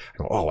scout.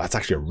 Go, oh, that's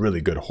actually a really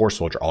good horse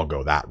soldier. I'll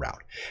go that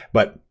route.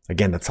 But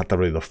again, that's not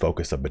really the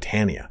focus of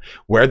Battania.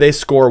 Where they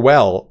score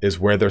well is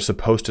where they're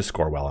supposed to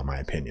score well, in my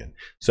opinion.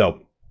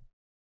 So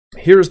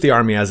here's the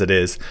army as it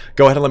is.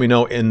 Go ahead and let me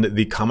know in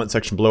the comment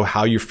section below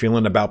how you're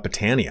feeling about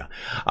Battania.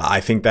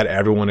 I think that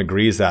everyone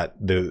agrees that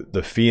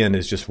the Fiend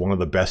is just one of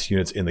the best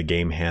units in the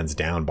game, hands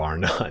down, bar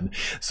none.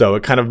 So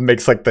it kind of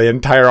makes like the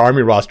entire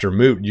army roster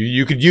moot.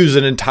 You could use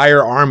an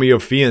entire army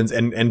of Fiends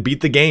and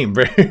beat the game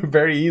very,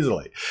 very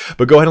easily.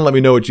 But go ahead and let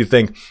me know what you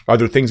think. Are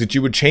there things that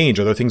you would change?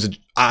 Are there things that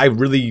I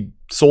really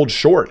sold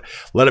short?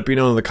 Let it be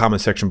known in the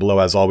comment section below.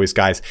 As always,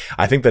 guys,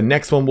 I think the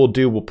next one we'll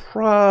do will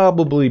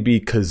probably be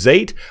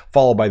Khazate,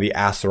 followed by the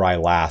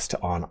Aserai last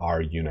on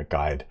our unit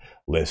guide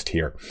list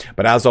here.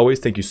 But as always,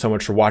 thank you so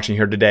much for watching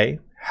here today.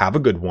 Have a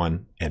good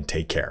one and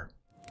take care.